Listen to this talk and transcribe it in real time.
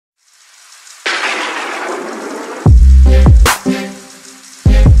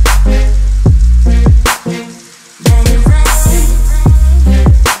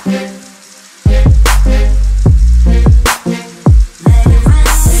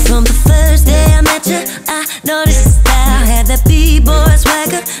From the first day I met you, I noticed your style. Had that b-boy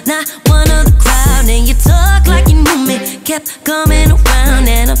swagger, not one of the crowd. And you talk like you knew me, kept coming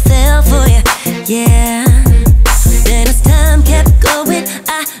around, and I fell for you, yeah. Then as time kept going,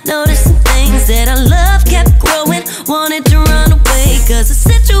 I noticed some things that I love kept growing. Wanted to run away, cause the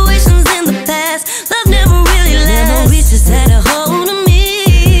situations in the past, love never really lasts. Memories just had a hold of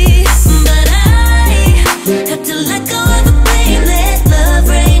me, but I had to let go of the blame, let love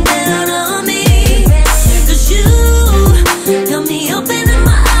rain down on me. Cause you held me open in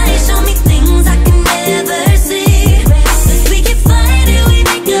my eyes, show me things I can never see. Cause we keep fighting, we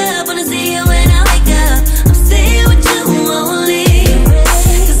make up, wanna see you when I wake up. I'm staying with you only,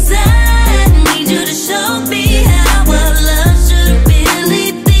 cause I need you to show me how our love should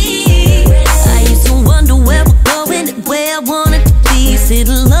really be. I used to wonder where we're going and where I wanted to be. Sit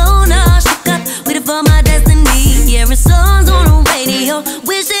alone, all shook up, waiting for my destiny. Hearing songs on the radio,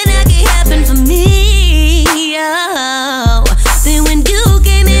 wishing that could happen for me. Oh. Then when you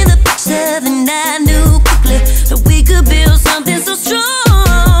came in the picture, then I knew quickly that we could build something so strong.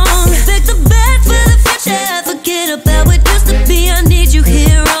 Back to back for the future, forget about what used to be. I need you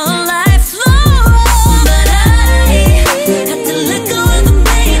here all life long. But I had to let go of the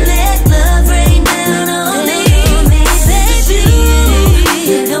pain, let love rain down on me. Baby,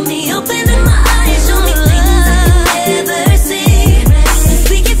 help me open up my eyes, show me things I can never see. Cause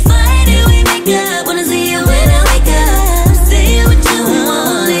we keep fighting, we make up, wanna see you when I wake up. I'm staying with you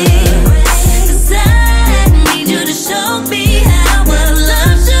only, cause I need you to show me how our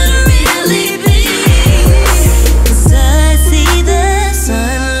love should really be. Cause I see the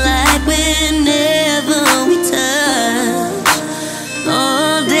sunlight whenever we touch.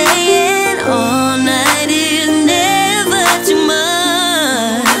 All day and all night is never too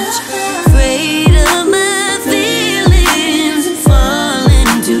much. Afraid of my feelings and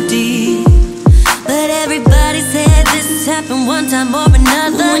falling too deep. But everybody said this has happened one time or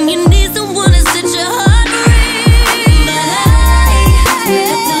another. When you need someone to